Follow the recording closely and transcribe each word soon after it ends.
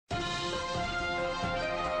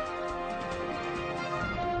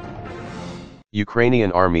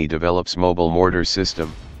Ukrainian Army develops mobile mortar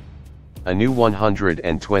system. A new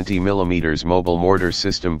 120mm mobile mortar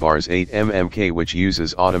system bars 8 mmK which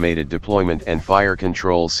uses automated deployment and fire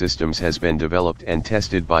control systems has been developed and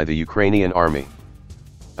tested by the Ukrainian Army.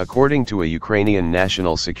 According to a Ukrainian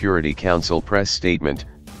National Security Council press statement,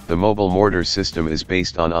 the mobile mortar system is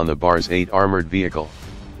based on the Bars 8 armored vehicle.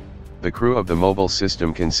 The crew of the mobile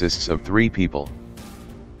system consists of 3 people.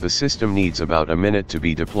 The system needs about a minute to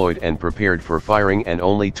be deployed and prepared for firing and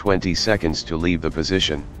only 20 seconds to leave the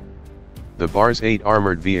position. The Bars 8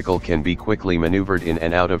 armored vehicle can be quickly maneuvered in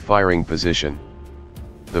and out of firing position.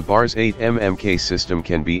 The Bars 8 MMK system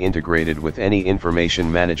can be integrated with any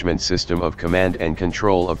information management system of command and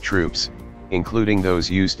control of troops, including those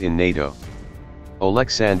used in NATO.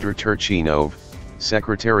 Oleksandr Turchinov,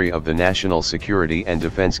 Secretary of the National Security and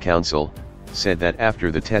Defense Council, said that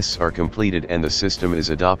after the tests are completed and the system is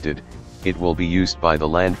adopted, it will be used by the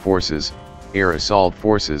land forces, air assault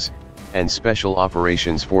forces, and special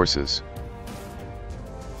operations forces.